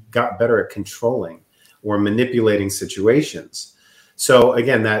because we got better at controlling or manipulating situations. So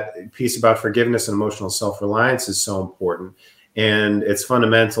again, that piece about forgiveness and emotional self-reliance is so important. And it's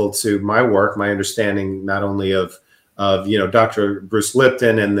fundamental to my work, my understanding not only of Dr. Bruce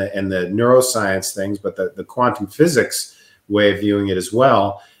Lipton and the neuroscience things, but the quantum physics way of viewing it as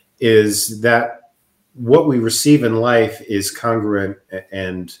well, is that what we receive in life is congruent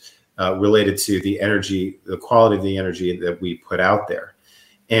and related to the energy, the quality of the energy that we put out there.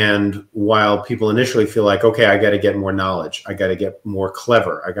 And while people initially feel like, okay, I got to get more knowledge, I got to get more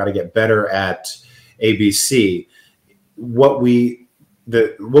clever, I got to get better at ABC, what we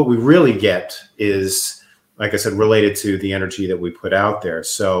really get is, like I said, related to the energy that we put out there.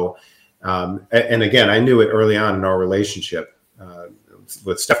 So, and again, I knew it early on in our relationship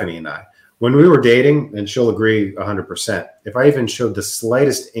with Stephanie and I. When we were dating, and she'll agree 100%, if I even showed the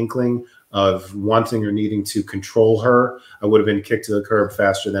slightest inkling of wanting or needing to control her, I would have been kicked to the curb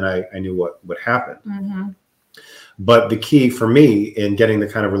faster than I knew what would happen. Mm-hmm. But the key for me in getting the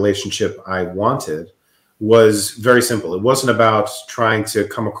kind of relationship I wanted was very simple. It wasn't about trying to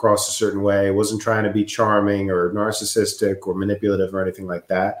come across a certain way. It wasn't trying to be charming or narcissistic or manipulative or anything like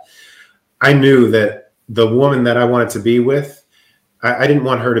that. I knew that the woman that I wanted to be with, I didn't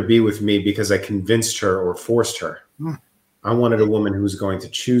want her to be with me because I convinced her or forced her. I wanted a woman who was going to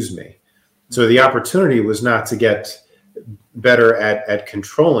choose me. So the opportunity was not to get better at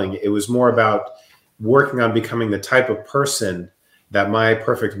controlling. It was more about working on becoming the type of person that my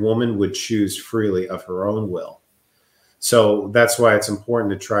perfect woman would choose freely of her own will. So that's why it's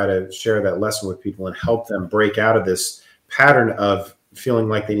important to try to share that lesson with people and help them break out of this pattern of feeling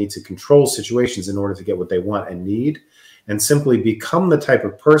like they need to control situations in order to get what they want and need, and simply become the type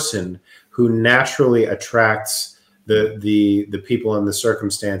of person who naturally attracts the people and the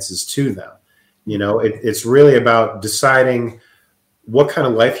circumstances to them. It's really about deciding what kind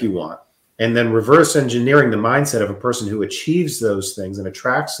of life you want, and then reverse engineering the mindset of a person who achieves those things and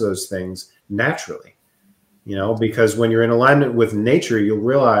attracts those things naturally. Because when you're in alignment with nature, you'll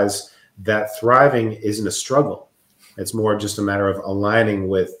realize that thriving isn't a struggle. It's more just a matter of aligning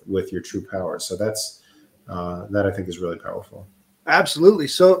with your true power. So that I think is really powerful. Absolutely.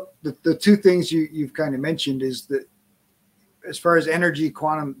 So the two things you've kind of mentioned is that as far as energy,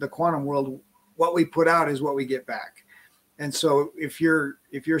 the quantum world, what we put out is what we get back. And so if you're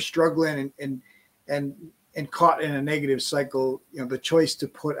struggling and caught in a negative cycle, the choice to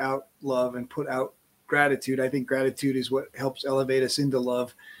put out love and put out gratitude, I think gratitude is what helps elevate us into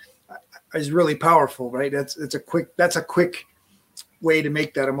love, is really powerful, right? That's a quick way to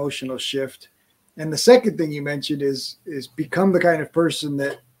make that emotional shift. And the second thing you mentioned is become the kind of person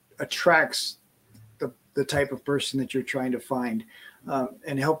that attracts the type of person that you're trying to find,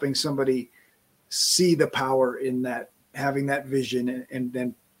 and helping somebody see the power in that having that vision and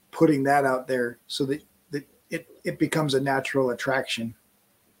then putting that out there so that it becomes a natural attraction.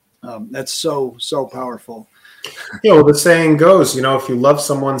 That's so powerful. Well, the saying goes, if you love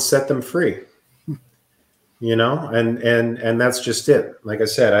someone, set them free. And that's just it. Like I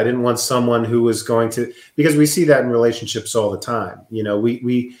said, I didn't want someone who was going to, because we see that in relationships all the time.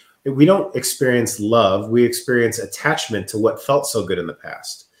 We don't experience love. We experience attachment to what felt so good in the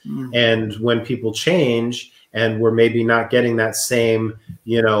past. And when people change and we're maybe not getting that same,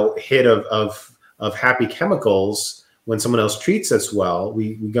 hit of happy chemicals when someone else treats us well,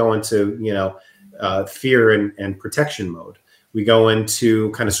 we go into, fear and protection mode. We go into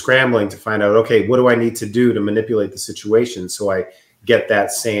kind of scrambling to find out, okay, what do I need to do to manipulate the situation so I get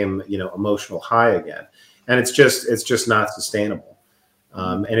that same, emotional high again? And it's just not sustainable.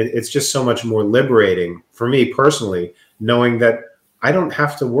 And it's just so much more liberating for me personally, knowing that I don't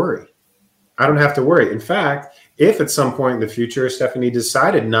have to worry. I don't have to worry. In fact, if at some point in the future, Stephanie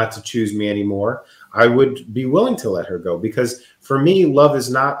decided not to choose me anymore, I would be willing to let her go, because for me, love is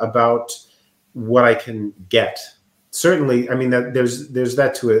not about what I can get. Certainly, I mean, that there's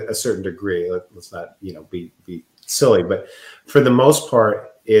that to a certain degree. Let's not, be silly, but for the most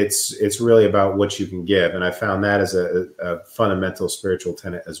part, it's really about what you can give. And I found that as a fundamental spiritual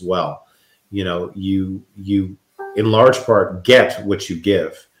tenet as well. You in large part get what you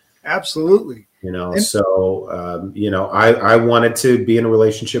give. Absolutely. I wanted to be in a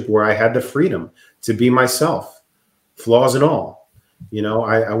relationship where I had the freedom to be myself, flaws and all.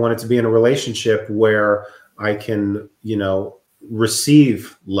 I wanted to be in a relationship where I can,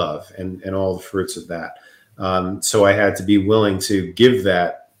 receive love and all the fruits of that. So I had to be willing to give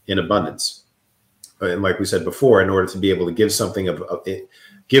that in abundance. And like we said before, in order to be able to give something of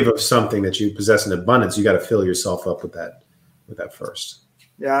something that you possess in abundance, you got to fill yourself up with that first.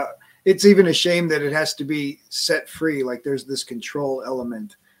 Yeah. It's even a shame that it has to be set free. Like there's this control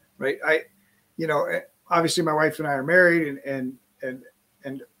element, right? Obviously my wife and I are married and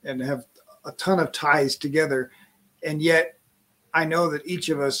have a ton of ties together. And yet I know that each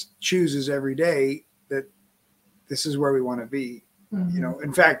of us chooses every day that this is where we want to be. Mm-hmm.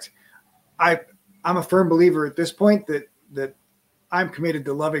 In fact, I'm a firm believer at this point that I'm committed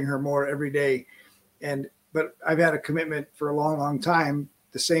to loving her more every day. But I've had a commitment for a long, long time,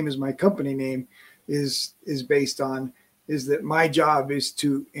 the same as my company name is based on, is that my job is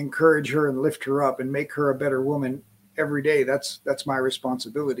to encourage her and lift her up and make her a better woman every day. That's my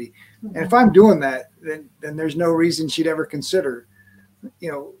responsibility. Mm-hmm. And if I'm doing that, then there's no reason she'd ever consider,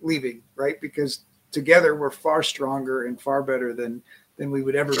 leaving, right? Because together we're far stronger and far better than we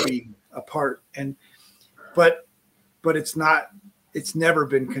would ever be apart. But it's never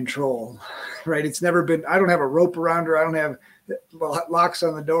been control, right? It's never been, I don't have a rope around her. I don't have locks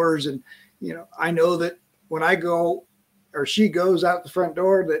on the doors. And, I know that when I go or she goes out the front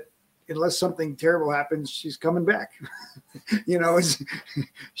door, that unless something terrible happens, she's coming back.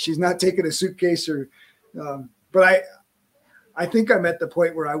 She's not taking a suitcase but I think I'm at the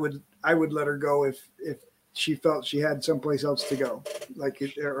point where I would let her go if she felt she had someplace else to go.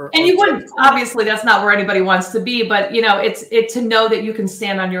 And you wouldn't, obviously that's not where anybody wants to be, but it's to know that you can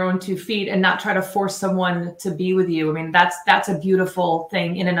stand on your own 2 feet and not try to force someone to be with you. I mean, that's a beautiful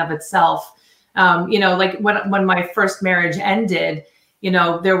thing in and of itself. Like when my first marriage ended,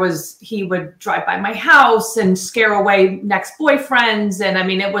 he would drive by my house and scare away next boyfriends. And I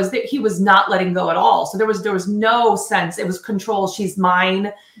mean, it was that he was not letting go at all. So there was no sense. It was control. She's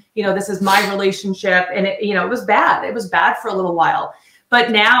mine. This is my relationship. And it was bad. It was bad for a little while. But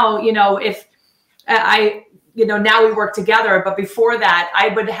now, if now we work together. But before that, I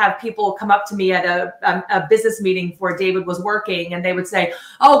would have people come up to me at a business meeting where David was working. And they would say,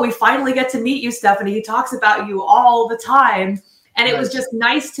 "Oh, we finally get to meet you, Stephanie. He talks about you all the time." And it was just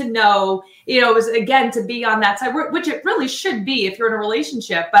nice to know, it was, again, to be on that side, which it really should be if you're in a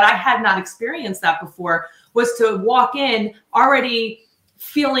relationship. But I had not experienced that before, was to walk in already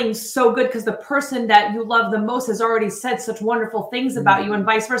feeling so good because the person that you love the most has already said such wonderful things about you, and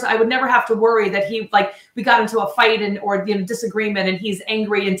vice versa. I would never have to worry that we got into a fight or disagreement and he's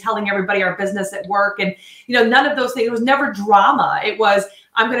angry and telling everybody our business at work. And, none of those things. It was never drama. It was,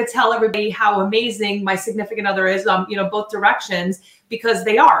 I'm going to tell everybody how amazing my significant other is, both directions, because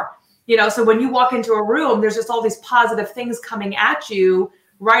they are, so when you walk into a room, there's just all these positive things coming at you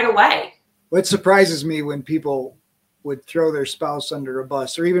right away. What surprises me when people would throw their spouse under a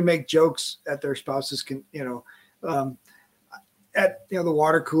bus or even make jokes at their spouses, at the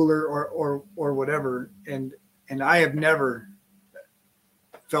water cooler or whatever. And I have never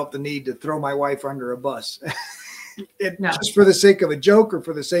felt the need to throw my wife under a bus. Just for the sake of a joke or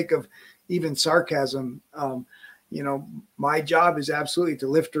for the sake of even sarcasm. my job is absolutely to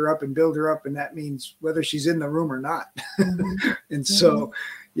lift her up and build her up. And that means whether she's in the room or not. And so,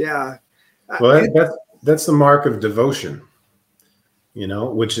 yeah. Well, that's the mark of devotion,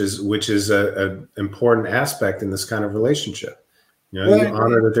 which is a important aspect in this kind of relationship. You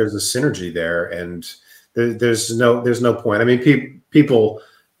honor that there's a synergy there, and there's no point. I mean, people,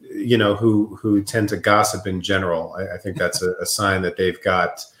 who tend to gossip in general, I think that's a sign that they've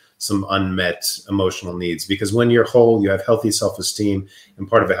got some unmet emotional needs, because when you're whole, you have healthy self-esteem and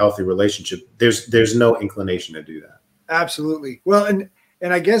part of a healthy relationship, there's no inclination to do that. Absolutely. Well,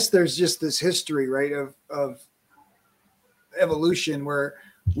 and I guess there's just this history, right, of evolution where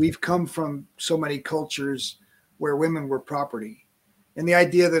we've come from so many cultures where women were property. And the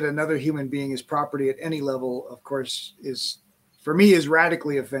idea that another human being is property at any level, of course, is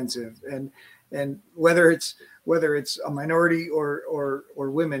radically offensive. And whether it's a minority or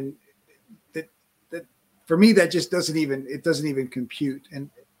women, that for me, that just doesn't even compute.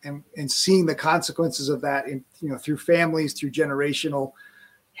 And seeing the consequences of that through families, through generational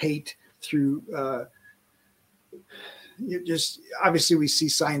hate, through obviously we see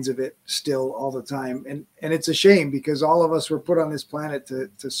signs of it still all the time. And it's a shame, because all of us were put on this planet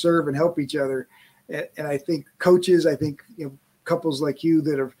to serve and help each other. And I think coaches, couples like you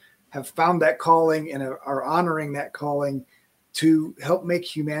that have found that calling and are honoring that calling to help make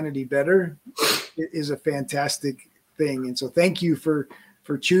humanity better is a fantastic thing. And so thank you for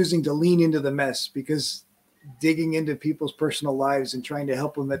choosing to lean into the mess, because digging into people's personal lives and trying to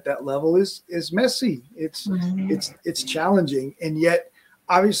help them at that level is messy. It's challenging. And yet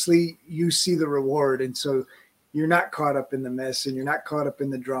obviously you see the reward. And so you're not caught up in the mess and you're not caught up in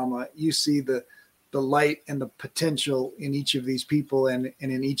the drama. You see the light and the potential in each of these people and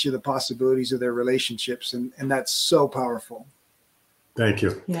in each of the possibilities of their relationships. And that's so powerful. Thank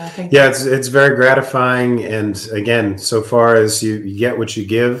you. Yeah. It's very gratifying. And again, so far as you get what you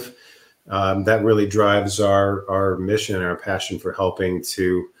give, that really drives our mission and our passion for helping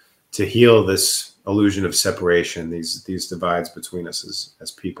to heal this illusion of separation, these divides between us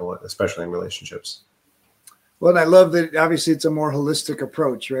as people, especially in relationships. Well, and I love that obviously it's a more holistic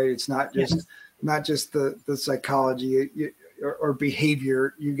approach, right? It's not just the psychology or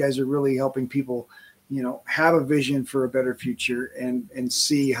behavior. You guys are really helping people, have a vision for a better future and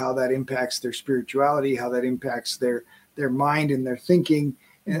see how that impacts their spirituality, how that impacts their mind and their thinking.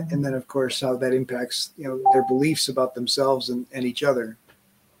 And then of course, how that impacts, their beliefs about themselves and each other.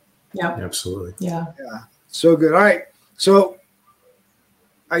 Yeah, absolutely. Yeah. So good. All right. So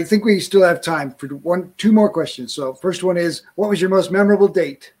I think we still have time for two more questions. So first one is, what was your most memorable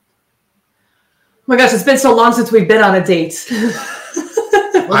date? Oh my gosh, it's been so long since we've been on a date.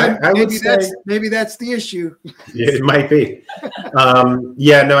 I would say maybe that's the issue. Yeah, it might be.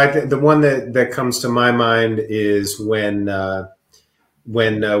 I think the one that comes to my mind is when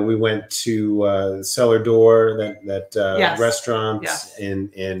we went to Cellar Door, that restaurant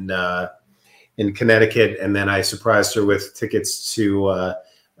in Connecticut, and then I surprised her with tickets to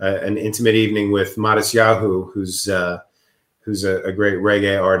an intimate evening with Matisyahu, who's a great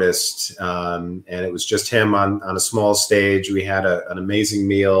reggae artist, and it was just him on a small stage. We had an amazing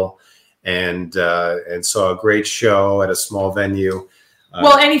meal and saw a great show at a small venue.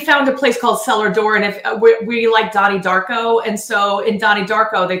 And he found a place called Cellar Door, and if we like Donnie Darko, and so in Donnie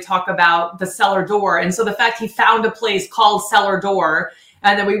Darko they talk about the cellar door, and so the fact he found a place called Cellar Door,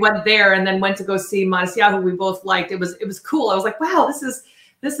 and then we went there, and then went to go see Matisyahu, we both liked. It was cool. I was like, wow,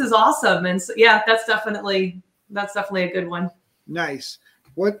 this is awesome, and so, yeah, that's definitely a good one. Nice.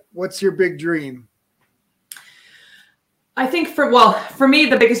 What's your big dream? I think for me,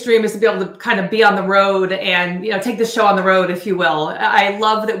 the biggest dream is to be able to kind of be on the road and, take the show on the road, if you will. I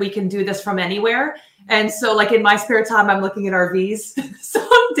love that we can do this from anywhere. And so like in my spare time, I'm looking at RVs. So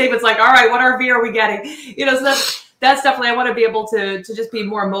David's like, all right, what RV are we getting? So that's definitely, I want to be able to just be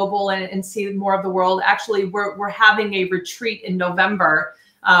more mobile and see more of the world. Actually, we're having a retreat in November.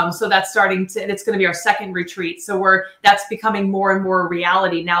 So that's it's going to be our second retreat. So that's becoming more and more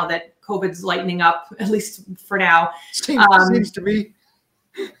reality now that COVID's lightening up, at least for now. Seems to be.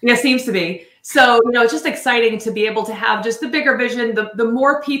 Yeah, seems to be. So, it's just exciting to be able to have just the bigger vision. The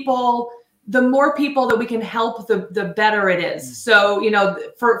more people that we can help, the better it is. So,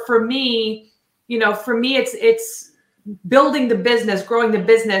 for me, it's building the business, growing the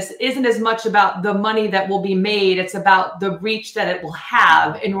business isn't as much about the money that will be made. It's about the reach that it will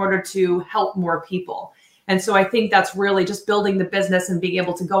have in order to help more people. And so I think that's really just building the business and being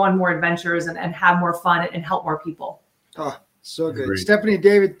able to go on more adventures and have more fun and help more people. Oh, so good. Agreed. Stephanie,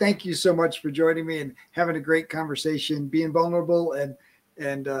 David, thank you so much for joining me and having a great conversation, being vulnerable and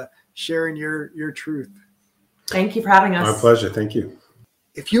sharing your truth. Thank you for having us. My pleasure. Thank you.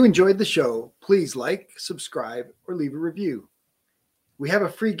 If you enjoyed the show, please like, subscribe, or leave a review. We have a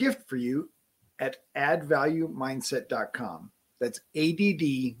free gift for you at addvaluemindset.com. That's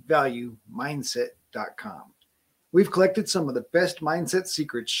addvaluemindset.com. We've collected some of the best mindset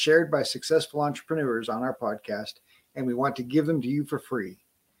secrets shared by successful entrepreneurs on our podcast, and we want to give them to you for free.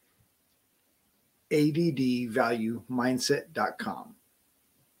 addvaluemindset.com.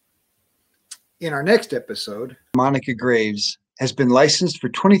 In our next episode, Monica Graves has been licensed for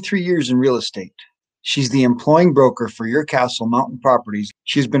 23 years in real estate. She's the employing broker for Your Castle Mountain Properties.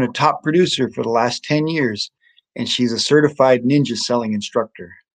 She's been a top producer for the last 10 years, and she's a certified ninja selling instructor.